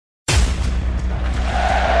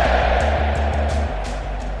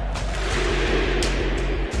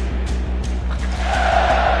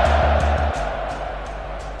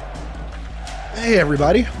Hey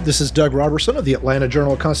everybody, this is Doug Robertson of the Atlanta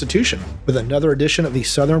Journal-Constitution with another edition of the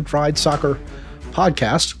Southern Fried Soccer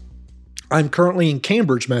podcast. I'm currently in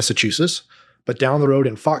Cambridge, Massachusetts, but down the road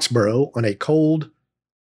in Foxborough on a cold,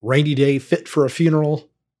 rainy day fit for a funeral.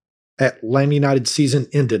 Atlanta United season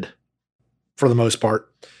ended, for the most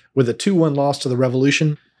part, with a 2-1 loss to the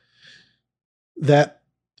Revolution that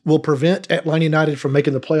will prevent Atlanta United from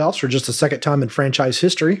making the playoffs for just the second time in franchise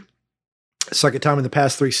history, second time in the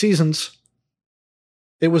past 3 seasons.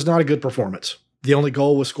 It was not a good performance. The only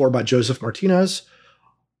goal was scored by Josef Martinez,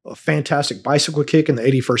 a fantastic bicycle kick in the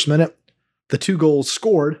 81st minute. The 2 goals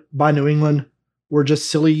scored by New England were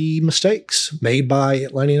just silly mistakes made by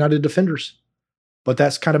Atlanta United defenders. But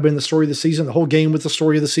that's kind of been the story of the season. The whole game was the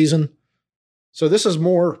story of the season. So this is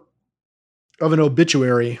more of an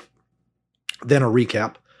obituary than a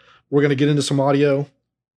recap. We're going to get into some audio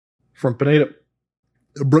from Pineda,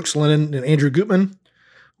 Brooks Lennon, and Andrew Gutman.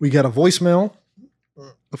 We got a voicemail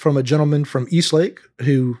from a gentleman from Eastlake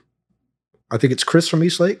who, I think it's Chris from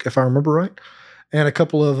Eastlake, if I remember right, and a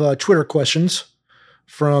couple of Twitter questions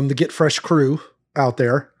from the Get Fresh crew out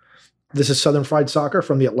there. This is Southern Fried Soccer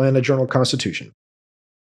from the Atlanta Journal-Constitution.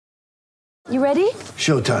 You ready?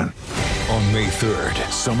 Showtime. On May 3rd,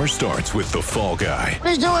 summer starts with The Fall Guy.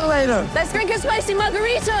 Let's do it later. Let's drink a spicy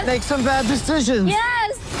margarita. Make some bad decisions.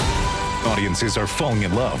 Yes! Audiences are falling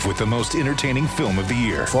in love with the most entertaining film of the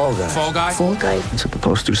year. Fall Guy. Fall Guy? Fall guy. That's what the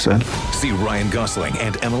poster said. See Ryan Gosling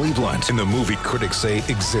and Emily Blunt in the movie critics say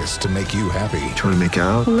exists to make you happy. Trying to make it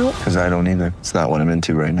out? Nope. Because I don't either. It's not what I'm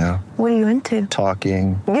into right now. What are you into?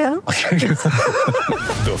 Talking. Yeah.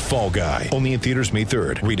 The Fall Guy. Only in theaters May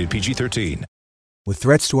 3rd. Rated PG-13. With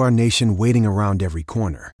threats to our nation waiting around every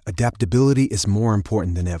corner, adaptability is more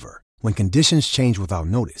important than ever. When conditions change without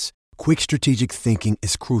notice, quick strategic thinking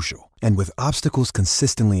is crucial. And with obstacles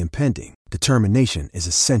consistently impending, determination is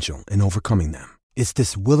essential in overcoming them. It's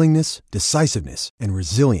this willingness, decisiveness, and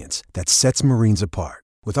resilience that sets Marines apart.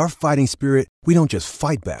 With our fighting spirit, we don't just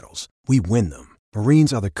fight battles, we win them.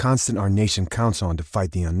 Marines are the constant our nation counts on to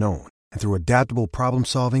fight the unknown. And through adaptable problem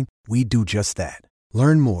solving, we do just that.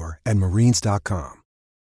 Learn more at marines.com.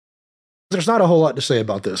 There's not a whole lot to say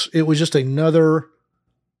about this. It was just another,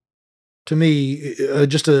 to me,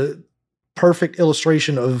 just a perfect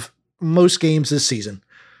illustration of most games this season.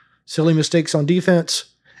 Silly mistakes on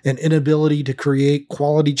defense, an inability to create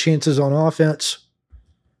quality chances on offense.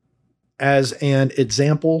 As an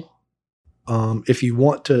example, if you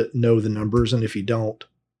want to know the numbers, and if you don't,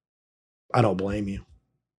 I don't blame you.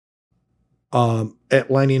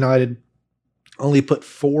 Atlanta United only put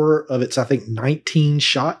 4 of its, 19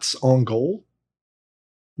 shots on goal,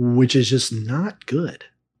 which is just not good.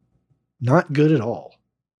 Not good at all.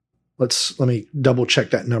 Let me double check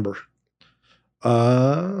that number.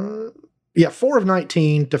 4 of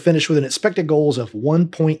 19 to finish with an expected goals of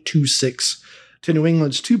 1.26 to New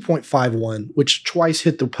England's 2.51, which twice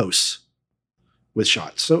hit the posts with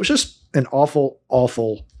shots. So it was just an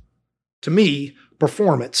awful, to me,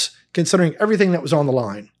 performance, considering everything that was on the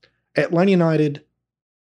line. Atlanta United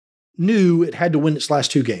knew it had to win its last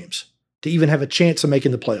 2 games to even have a chance of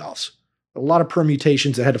making the playoffs. A lot of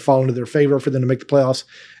permutations that had to fall into their favor for them to make the playoffs.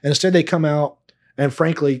 And instead they come out and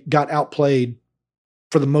frankly got outplayed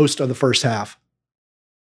for the most of the first half.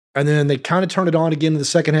 And then they kind of turned it on again in the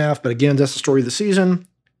second half. But again, that's the story of the season.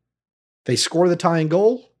 They score the tying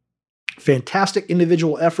goal. Fantastic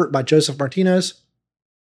individual effort by Josef Martinez.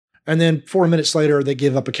 And then 4 minutes later, they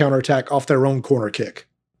give up a counterattack off their own corner kick.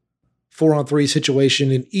 4-on-3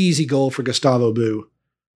 situation, an easy goal for Gustavo Bou.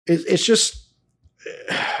 It's just,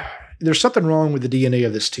 there's something wrong with the DNA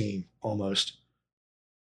of this team, almost.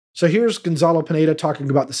 So here's Gonzalo Pineda talking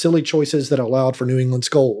about the silly choices that allowed for New England's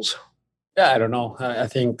goals. Yeah, I don't know. I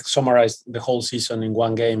think summarize the whole season in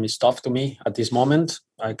one game is tough to me at this moment.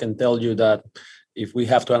 I can tell you that if we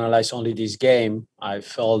have to analyze only this game, I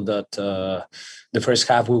felt that the first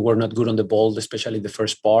half we were not good on the ball, especially the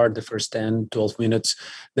first part, the first 10, 12 minutes.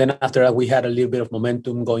 Then after that, we had a little bit of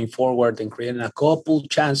momentum going forward and creating a couple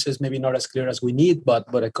chances, maybe not as clear as we need,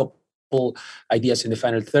 but a couple ideas in the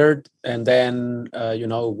final third. And then,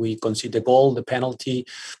 we concede the goal, the penalty.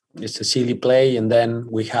 It's a silly play, and then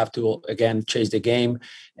we have to again chase the game,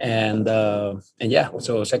 so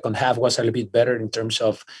second half was a little bit better in terms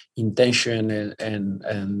of intention and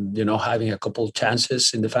having a couple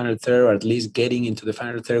chances in the final third, or at least getting into the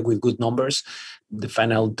final third with good numbers. The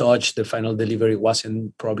final touch, the final delivery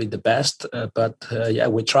wasn't probably the best, but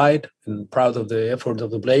we tried, and proud of the effort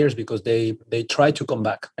of the players because they tried to come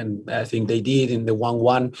back, and I think they did in the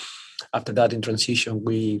 1-1. After that, in transition,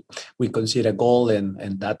 we conceded a goal,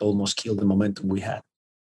 and that almost killed the momentum we had.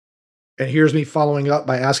 And here's me following up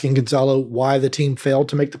by asking Gonzalo why the team failed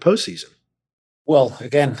to make the postseason. Well,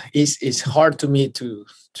 again, it's hard to me to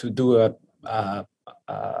do a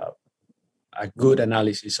good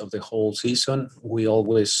analysis of the whole season. We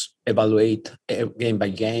always evaluate game by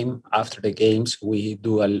game. After the games, we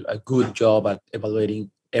do a good job at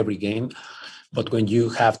evaluating every game. But when you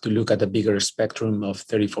have to look at a bigger spectrum of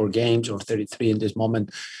 34 games or 33 in this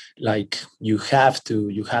moment, like you have to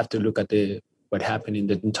look at what happened in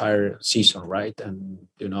the entire season, right? And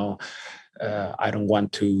I don't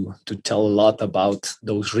want to tell a lot about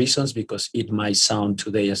those reasons because it might sound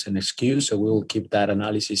today as an excuse. So we'll keep that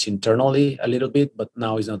analysis internally a little bit, but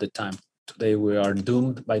now is not the time. Today we are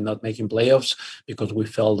doomed by not making playoffs because we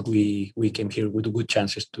felt we came here with good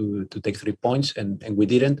chances to take 3 points and we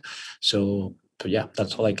didn't. So yeah,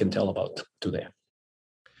 that's all I can tell about today.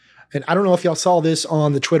 And I don't know if y'all saw this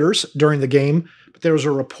on the Twitters during the game, but there was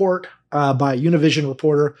a report by a Univision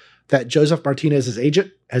reporter that Josef Martinez's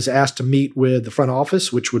agent has asked to meet with the front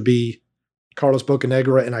office, which would be Carlos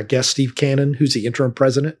Bocanegra and I guess Steve Cannon, who's the interim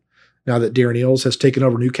president, now that Darren Eales has taken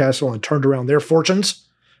over Newcastle and turned around their fortunes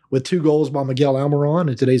with 2 goals by Miguel Almiron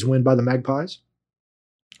in today's win by the Magpies.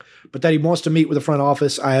 But that he wants to meet with the front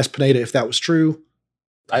office. I asked Pineda if that was true.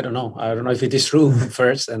 I don't know. I don't know if it is true,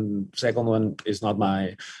 first. And second one is not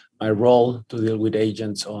my role to deal with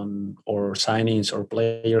agents or signings or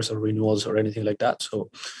players or renewals or anything like that. So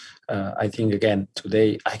I think, again,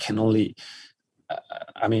 today I can only,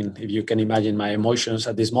 if you can imagine my emotions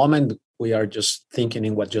at this moment, we are just thinking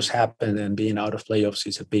in what just happened, and being out of playoffs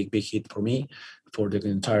is a big, big hit for me, for the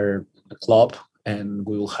entire club, and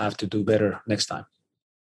we will have to do better next time.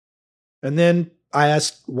 And then I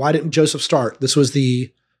asked, why didn't Josef start? This was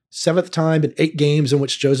the 7th time in 8 games in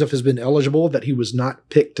which Josef has been eligible that he was not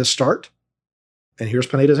picked to start. And here's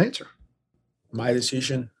Pineda's answer. My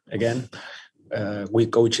decision, again. We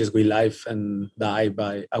coaches, we live and die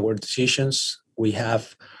by our decisions. We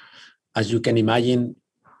have, as you can imagine,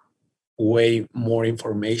 way more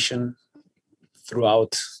information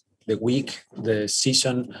throughout the week, the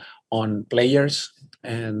season, on players,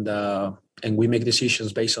 and we make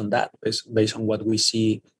decisions based on that, based on what we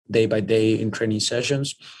see day by day in training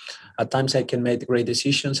sessions. At times I can make great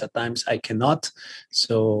decisions, at times I cannot.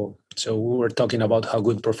 So we were talking about how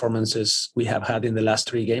good performances we have had in the last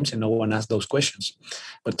 3 games, and no one asked those questions.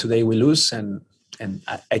 But today we lose, and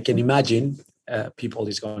I can imagine people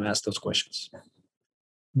is going to ask those questions.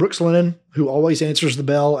 Brooks Lennon, who always answers the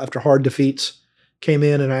bell after hard defeats, came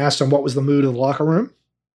in, and I asked him what was the mood in the locker room.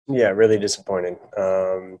 Yeah, really disappointing.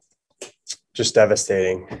 Just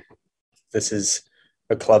devastating. This is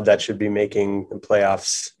a club that should be making the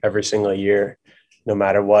playoffs every single year, no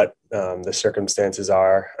matter what the circumstances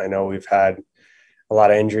are. I know we've had a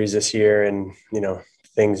lot of injuries this year and,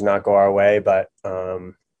 things not go our way, but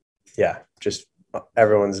just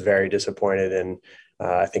everyone's very disappointed. And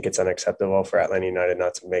I think it's unacceptable for Atlanta United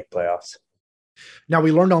not to make playoffs. Now,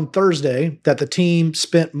 we learned on Thursday that the team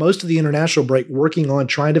spent most of the international break working on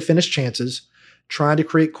trying to finish chances, trying to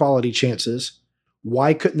create quality chances.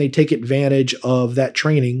 Why couldn't they take advantage of that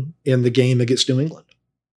training in the game against New England?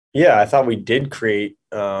 Yeah, I thought we did create,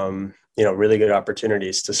 really good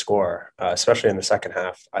opportunities to score, especially in the second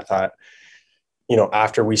half. I thought,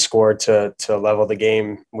 after we scored to level the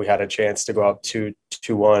game, we had a chance to go up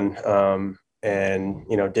 2-1, and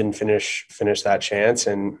didn't finish that chance,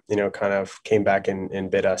 and kind of came back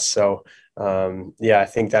and bit us. So I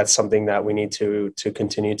think that's something that we need to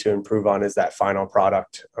continue to improve on, is that final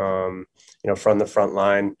product. From the front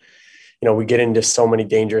line, we get into so many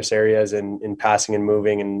dangerous areas in passing and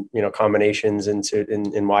moving, and combinations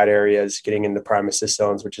in wide areas, getting into prime assist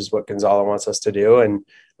zones, which is what Gonzalo wants us to do. And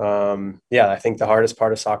I think the hardest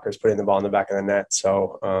part of soccer is putting the ball in the back of the net.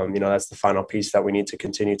 So that's the final piece that we need to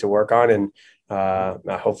continue to work on, and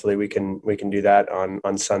hopefully we can do that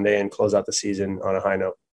on Sunday and close out the season on a high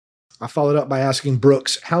note. I followed up by asking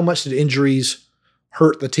Brooks, how much did injuries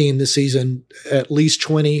hurt the team this season? At least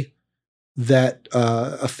 20 that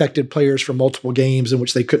affected players for multiple games in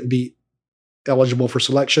which they couldn't be eligible for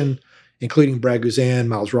selection, including Brad Guzan,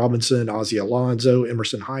 Miles Robinson, Ozzie Alonso,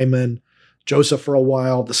 Emerson Hyman, Josef for a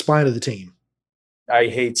while, the spine of the team. I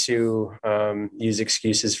hate to use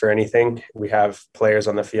excuses for anything. We have players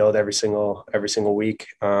on the field every single week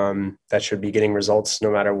that should be getting results no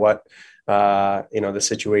matter what the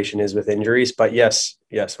situation is with injuries. But yes,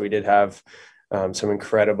 we did have some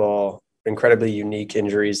incredibly unique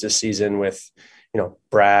injuries this season with,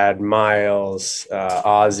 Brad, Miles,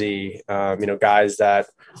 Ozzie, guys that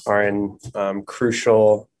are in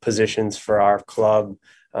crucial positions for our club.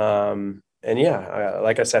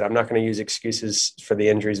 Like I said, I'm not going to use excuses for the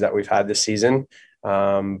injuries that we've had this season.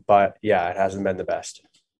 But yeah, it hasn't been the best.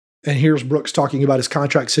 And here's Brooks talking about his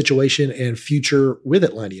contract situation and future with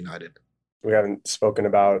Atlanta United. We haven't spoken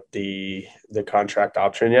about the contract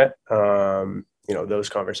option yet. Those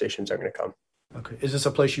conversations are going to come. Okay. Is this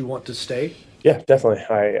a place you want to stay? Yeah, definitely.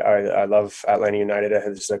 I love Atlanta United.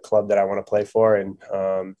 It's a club that I want to play for. And,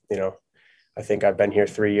 I think I've been here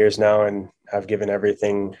 3 years now and have given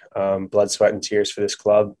everything, blood, sweat, and tears for this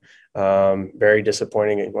club. Very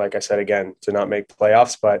disappointing, like I said, again, to not make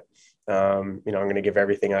playoffs, but I'm going to give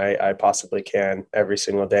everything I possibly can every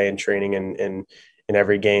single day in training and in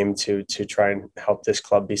every game to try and help this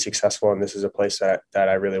club be successful. And this is a place that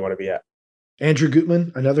I really want to be at. Andrew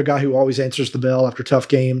Gutman, another guy who always answers the bell after tough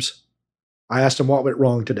games. I asked him what went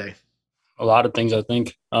wrong today. A lot of things, I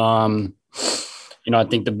think. I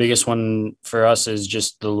think the biggest one for us is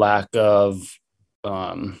just the lack of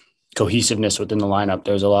cohesiveness within the lineup.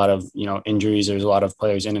 There's a lot of, injuries. There's a lot of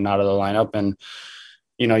players in and out of the lineup. And,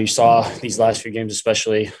 you saw these last few games,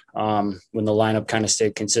 especially when the lineup kind of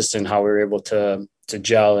stayed consistent, how we were able to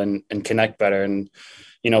gel and connect better. And,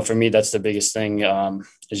 for me, that's the biggest thing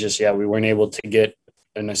is just, we weren't able to get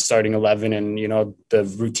in a starting 11 and, the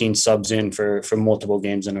routine subs in for multiple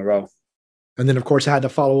games in a row. And then, of course, I had to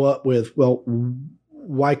follow up with,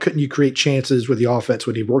 why couldn't you create chances with the offense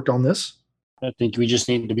when you worked on this? I think we just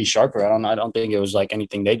need to be sharper. I don't think it was like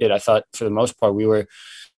anything they did. I thought for the most part we were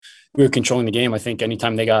controlling the game. I think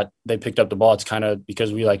anytime they picked up the ball, it's kind of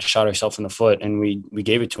because we shot ourselves in the foot and we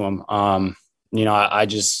gave it to them. I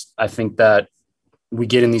think that we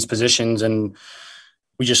get in these positions and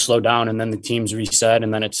we just slow down and then the teams reset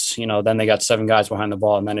and then it's, then they got 7 guys behind the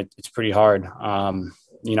ball and then it's pretty hard.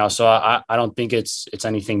 So I don't think it's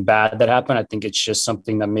anything bad that happened. I think it's just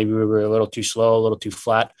something that maybe we were a little too slow, a little too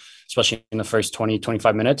flat, especially in the first 20,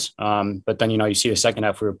 25 minutes. But then, you see the second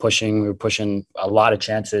half, we were pushing a lot of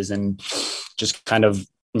chances and just kind of,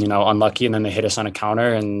 unlucky. And then they hit us on a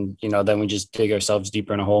counter and, then we just dig ourselves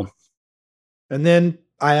deeper in a hole. And then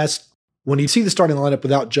I asked, when you see the starting lineup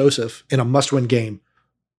without Joseph in a must-win game,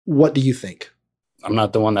 what do you think? I'm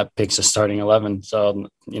not the one that picks a starting 11. So,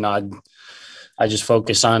 I just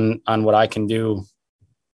focus on what I can do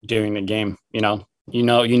during the game.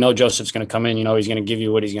 Joseph's going to come in, he's going to give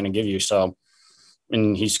you what he's going to give you. So,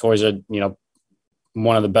 and he scores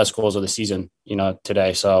one of the best goals of the season,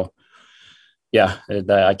 today. So yeah,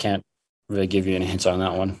 I can't really give you any hints on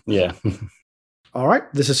that one. Yeah. All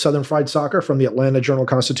right. This is Southern Fried Soccer from the Atlanta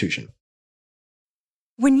Journal-Constitution.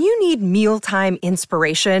 When you need mealtime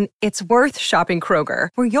inspiration, it's worth shopping Kroger,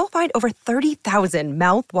 where you'll find over 30,000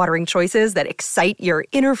 mouth-watering choices that excite your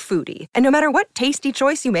inner foodie. And no matter what tasty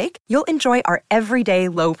choice you make, you'll enjoy our everyday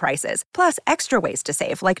low prices, plus extra ways to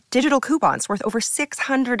save, like digital coupons worth over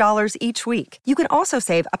 $600 each week. You can also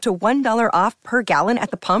save up to $1 off per gallon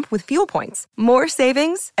at the pump with fuel points. More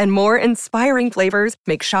savings and more inspiring flavors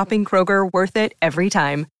make shopping Kroger worth it every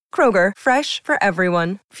time. Kroger, fresh for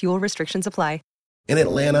everyone. Fuel restrictions apply. In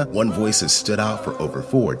Atlanta, one voice has stood out for over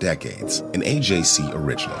 4 decades. An AJC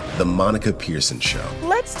original, The Monica Pearson Show.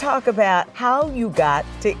 Let's talk about how you got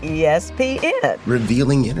to ESPN.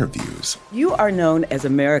 Revealing interviews. You are known as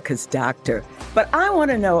America's doctor, but I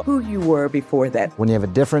want to know who you were before that. When you have a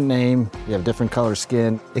different name, you have different color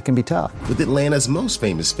skin, it can be tough. With Atlanta's most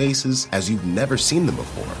famous faces as you've never seen them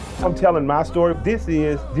before. I'm telling my story. This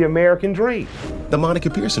is the American dream. The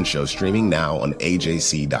Monica Pearson Show, streaming now on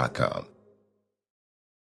AJC.com.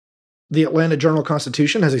 The Atlanta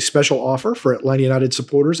Journal-Constitution has a special offer for Atlanta United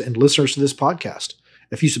supporters and listeners to this podcast.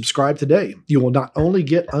 If you subscribe today, you will not only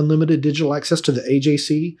get unlimited digital access to the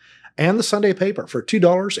AJC and the Sunday paper for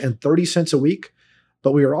 $2.30 a week,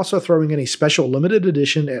 but we are also throwing in a special limited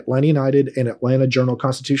edition Atlanta United and Atlanta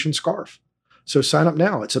Journal-Constitution scarf. So sign up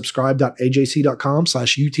now at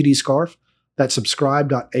subscribe.ajc.com/UTD-scarf. That's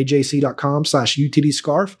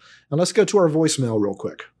subscribe.ajc.com/UTD-scarf. And let's go to our voicemail real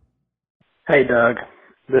quick. Hey, Doug.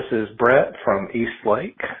 This is Brett from East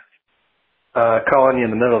Lake. Calling you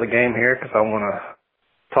in the middle of the game here because I want to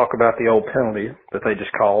talk about the old penalty that they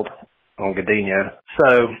just called on Godinho.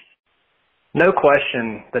 So, no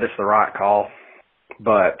question that it's the right call,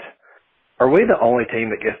 but are we the only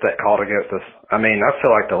team that gets that called against us? I mean, I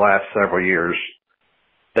feel like the last several years,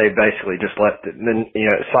 they basically just left it. And then,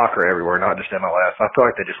 soccer everywhere, not just MLS. I feel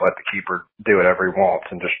like they just let the keeper do whatever he wants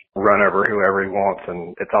and just run over whoever he wants,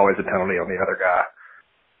 and it's always a penalty on the other guy.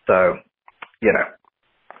 So,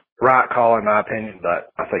 right call in my opinion, but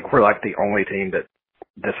I think we're like the only team that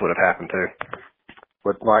this would have happened to.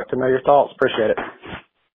 Would like to know your thoughts. Appreciate it.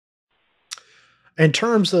 In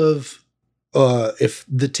terms of if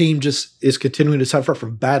the team just is continuing to suffer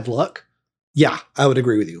from bad luck, yeah, I would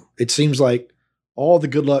agree with you. It seems like all the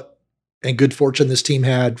good luck and good fortune this team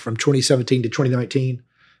had from 2017 to 2019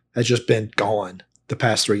 has just been gone the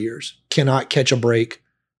past 3 years. Cannot catch a break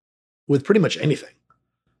with pretty much anything.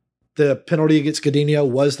 The penalty against Gaudinho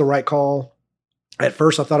was the right call. At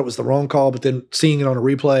first, I thought it was the wrong call, but then seeing it on a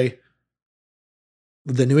replay,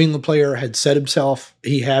 the New England player had set himself.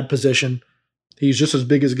 He had position. He's just as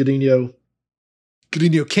big as Gaudinho.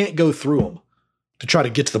 Gaudinho can't go through him to try to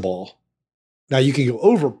get to the ball. Now, you can go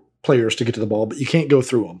over players to get to the ball, but you can't go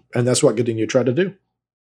through them. And that's what Gaudinho tried to do.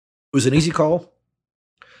 It was an easy call.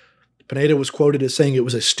 Pineda was quoted as saying it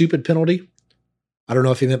was a stupid penalty. I don't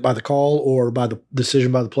know if he meant by the call or by the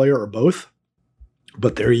decision by the player or both.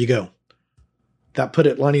 But there you go. That put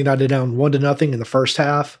Atlanta United down 1-0 in the first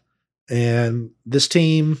half. And this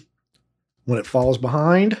team, when it falls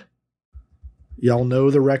behind, y'all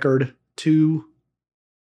know the record,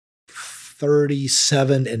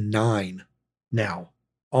 2-37-9 now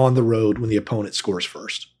on the road when the opponent scores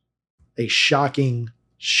first. A shocking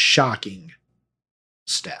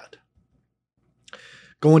stat.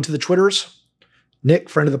 Going to the Twitters, Nick,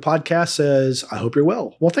 friend of the podcast, says, I hope you're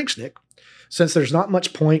well. Well, thanks, Nick. Since there's not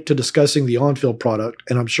much point to discussing the on-field product,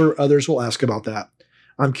 and I'm sure others will ask about that,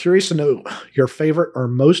 I'm curious to know your favorite or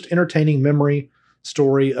most entertaining memory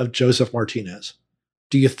story of Josef Martinez.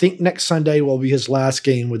 Do you think next Sunday will be his last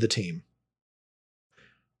game with the team?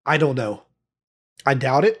 I don't know. I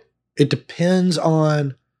doubt it. It depends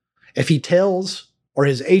on if he tells or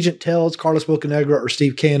his agent tells Carlos Bocanegra or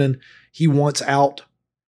Steve Cannon he wants out,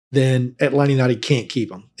 then Atlanta United can't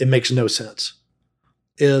keep him. It makes no sense.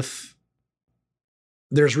 If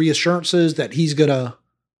there's reassurances that he's going to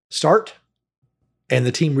start and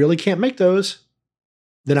the team really can't make those,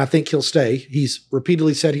 then I think he'll stay. He's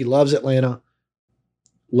repeatedly said he loves Atlanta,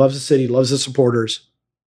 loves the city, loves the supporters.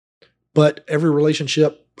 But every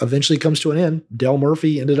relationship eventually comes to an end. Del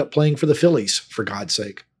Murphy ended up playing for the Phillies, for God's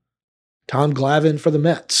sake. Tom Glavine for the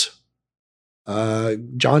Mets.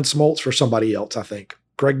 John Smoltz for somebody else, I think.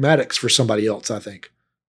 Greg Maddux for somebody else, I think.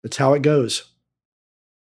 That's how it goes.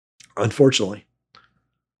 Unfortunately.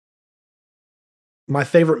 My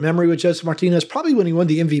favorite memory with Josef Martinez, probably when he won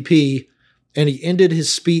the MVP and he ended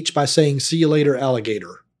his speech by saying, "See you later,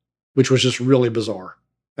 alligator," which was just really bizarre.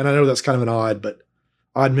 And I know that's kind of an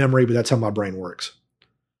odd memory, but that's how my brain works.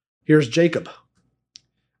 Here's Jacob,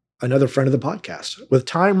 another friend of the podcast. With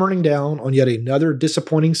time running down on yet another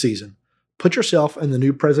disappointing season, put yourself in the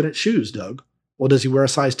new president's shoes, Doug. Well, does he wear a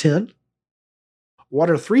size 10? What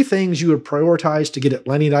are 3 things you would prioritize to get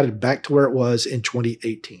Atlanta United back to where it was in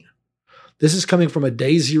 2018? This is coming from a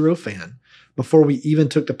day zero fan before we even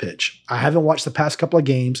took the pitch. I haven't watched the past couple of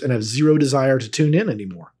games and have zero desire to tune in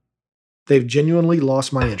anymore. They've genuinely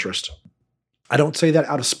lost my interest. I don't say that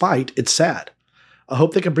out of spite. It's sad. I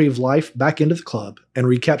hope they can breathe life back into the club and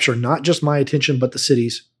recapture not just my attention, but the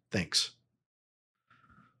city's. Thanks.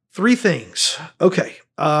 3 things. Okay.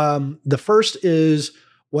 The first is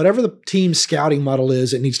whatever the team's scouting model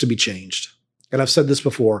is, it needs to be changed. And I've said this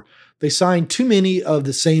before. They signed too many of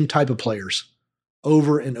the same type of players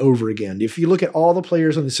over and over again. If you look at all the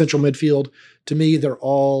players in the central midfield, to me, they're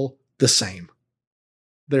all the same.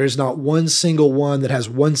 There is not one single one that has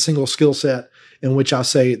one single skill set in which I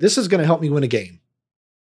say, this is going to help me win a game.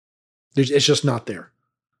 It's just not there.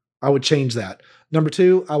 I would change that. Number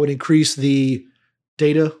 2, I would increase the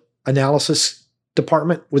data analysis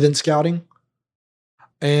department within scouting.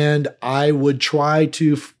 And I would try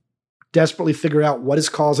to desperately figure out what is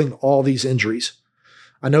causing all these injuries.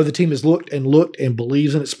 I know the team has looked and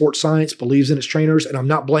believes in its sports science, believes in its trainers, and I'm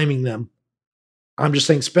not blaming them. I'm just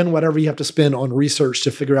saying spend whatever you have to spend on research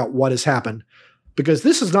to figure out what has happened. Because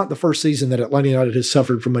this is not the first season that Atlanta United has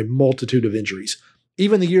suffered from a multitude of injuries.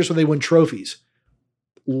 Even the years when they win trophies,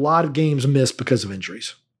 a lot of games missed because of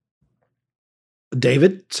injuries.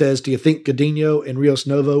 David says, do you think Gaudinho and Rios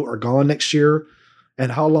Novo are gone next year?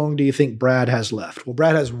 And how long do you think Brad has left? Well,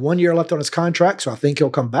 Brad has 1 year left on his contract, so I think he'll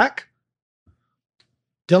come back.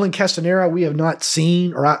 Dylan Castanera, we have not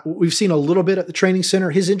seen, or we've seen a little bit at the training center.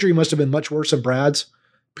 His injury must have been much worse than Brad's,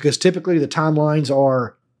 because typically the timelines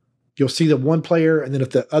are, you'll see the one player, and then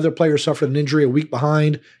if the other player suffered an injury a week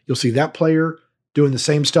behind, you'll see that player doing the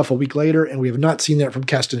same stuff a week later, and we have not seen that from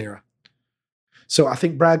Castanera. So I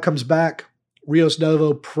think Brad comes back. Rios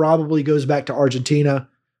Novo probably goes back to Argentina.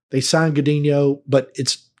 They signed Gaudinho, but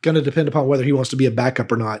it's going to depend upon whether he wants to be a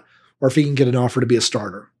backup or not, or if he can get an offer to be a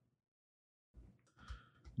starter.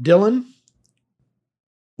 Dylan,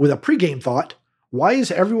 with a pregame thought, why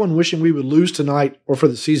is everyone wishing we would lose tonight or for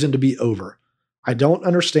the season to be over? I don't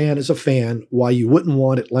understand as a fan why you wouldn't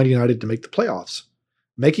want Atlanta United to make the playoffs.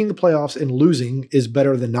 Making the playoffs and losing is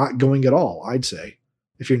better than not going at all, I'd say.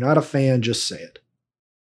 If you're not a fan, just say it.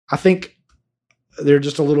 I think they're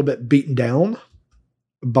just a little bit beaten down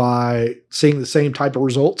by seeing the same type of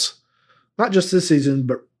results, not just this season,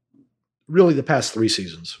 but really the past 3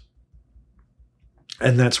 seasons.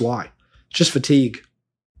 And that's why. Just fatigue.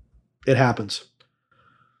 It happens.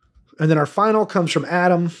 And then our final comes from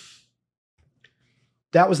Adam.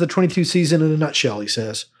 That was the 22 season in a nutshell, he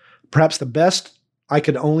says. Perhaps the best. I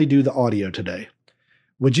could only do the audio today.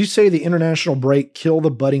 Would you say the international break killed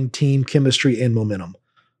the budding team chemistry and momentum?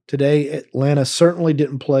 Today, Atlanta certainly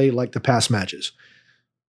didn't play like the past matches.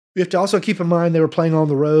 We have to also keep in mind they were playing on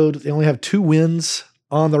the road. They only have 2 wins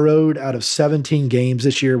on the road out of 17 games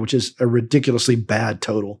this year, which is a ridiculously bad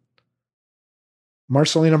total.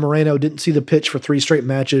 Marcelino Moreno didn't see the pitch for 3 straight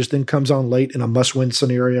matches, then comes on late in a must-win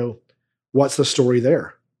scenario. What's the story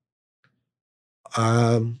there?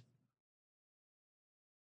 You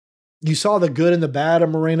saw the good and the bad of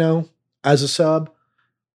Moreno as a sub.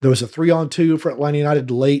 There was a 3-on-2 for Atlanta United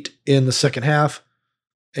late in the second half,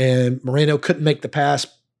 and Moreno couldn't make the pass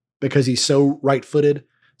because he's so right-footed.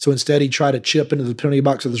 So instead, he tried to chip into the penalty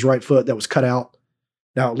box with his right foot that was cut out.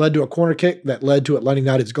 Now, it led to a corner kick that led to Atlanta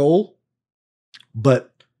United's goal.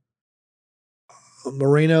 But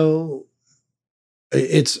Moreno,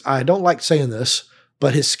 I don't like saying this,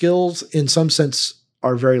 but his skills in some sense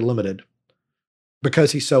are very limited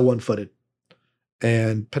because he's so one-footed.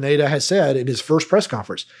 And Pineda has said in his first press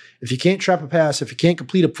conference, if you can't trap a pass, if you can't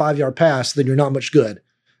complete a 5-yard pass, then you're not much good.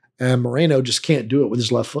 And Moreno just can't do it with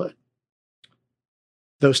his left foot.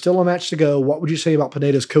 Though still a match to go, what would you say about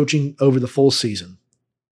Pineda's coaching over the full season?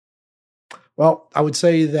 Well, I would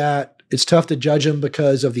say that it's tough to judge him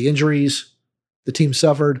because of the injuries the team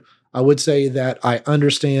suffered. I would say that I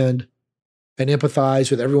understand and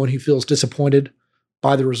empathize with everyone who feels disappointed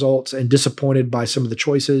by the results and disappointed by some of the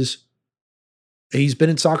choices. He's been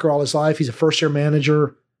in soccer all his life. He's a first-year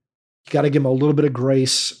manager. You got to give him a little bit of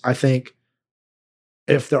grace, I think.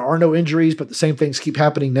 If there are no injuries, but the same things keep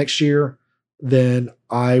happening next year, then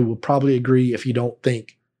I will probably agree if you don't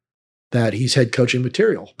think that he's head coaching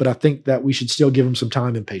material. But I think that we should still give him some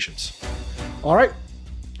time and patience. All right.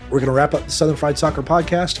 We're going to wrap up the Southern Fried Soccer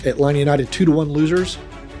podcast. Atlanta United 2-1 losers.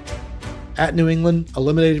 At New England,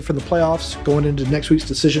 eliminated from the playoffs, going into next week's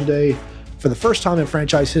decision day for the first time in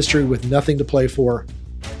franchise history with nothing to play for.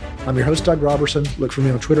 I'm your host, Doug Robertson. Look for me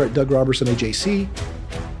on Twitter at DougRobertsonAJC.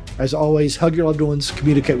 As always, hug your loved ones,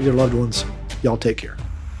 communicate with your loved ones. Y'all take care.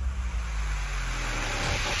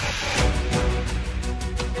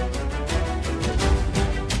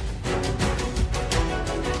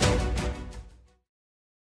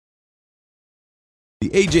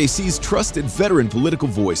 The AJC's trusted veteran political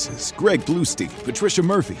voices, Greg Bluestein, Patricia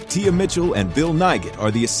Murphy, Tia Mitchell, and Bill Nygut,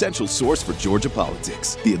 are the essential source for Georgia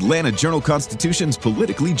politics. The Atlanta Journal-Constitution's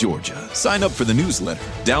Politically Georgia. Sign up for the newsletter,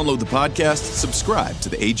 download the podcast, subscribe to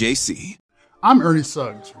the AJC. I'm Ernie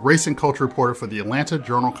Suggs, race and culture reporter for the Atlanta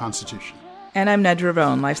Journal-Constitution. And I'm Nedra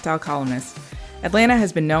Ravone, lifestyle columnist. Atlanta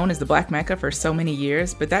has been known as the Black Mecca for so many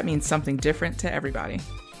years, but that means something different to everybody.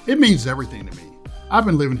 It means everything to me. I've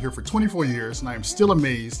been living here for 24 years, and I am still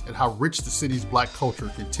amazed at how rich the city's Black culture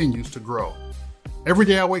continues to grow. Every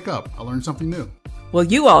day I wake up, I learn something new. Well,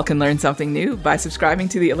 you all can learn something new by subscribing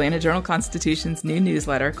to the Atlanta Journal-Constitution's new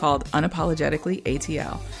newsletter called Unapologetically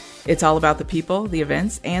ATL. It's all about the people, the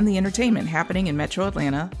events, and the entertainment happening in Metro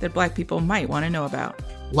Atlanta that Black people might want to know about.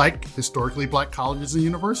 Like historically Black colleges and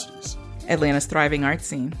universities. Atlanta's thriving art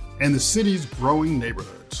scene. And the city's growing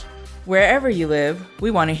neighborhoods. Wherever you live, we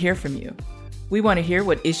want to hear from you. We want to hear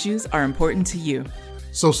what issues are important to you.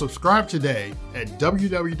 So subscribe today at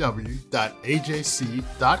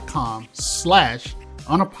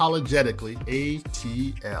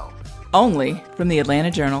www.ajc.com/unapologeticallyATL. Only from the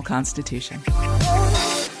Atlanta Journal-Constitution.